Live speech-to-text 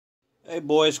Hey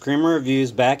boys, Creamer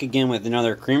Reviews back again with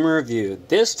another Creamer review.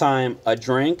 This time, a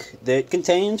drink that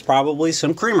contains probably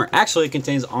some creamer. Actually, it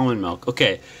contains almond milk.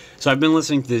 Okay, so I've been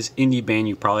listening to this indie band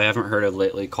you probably haven't heard of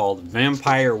lately called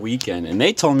Vampire Weekend, and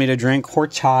they told me to drink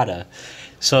horchata.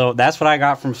 So that's what I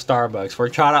got from Starbucks.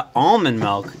 Horchata almond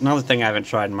milk, another thing I haven't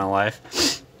tried in my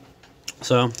life.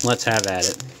 So let's have at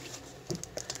it.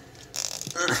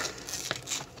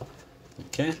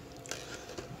 Okay.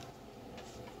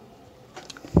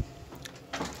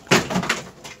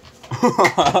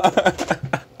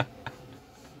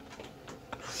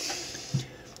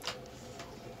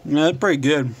 No, that's pretty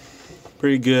good.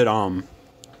 Pretty good. We'll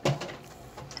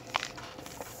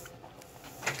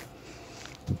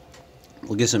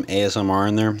get some ASMR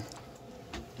in there.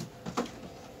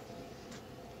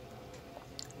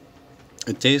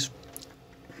 It tastes.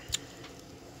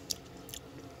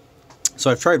 So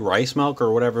I've tried rice milk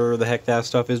or whatever the heck that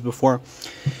stuff is before.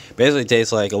 Basically, it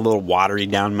tastes like a little watery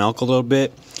down milk a little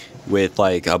bit with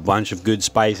like a bunch of good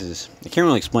spices. I can't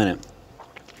really explain it.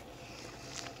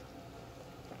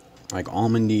 Like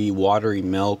almondy, watery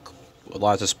milk with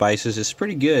lots of spices. It's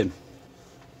pretty good.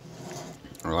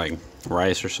 Or like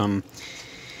rice or something.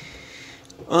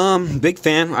 Big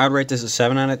fan. I'd rate this a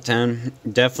 7 out of 10.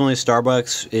 Definitely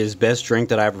Starbucks is best drink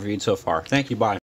that I've reviewed so far. Thank you. Bye.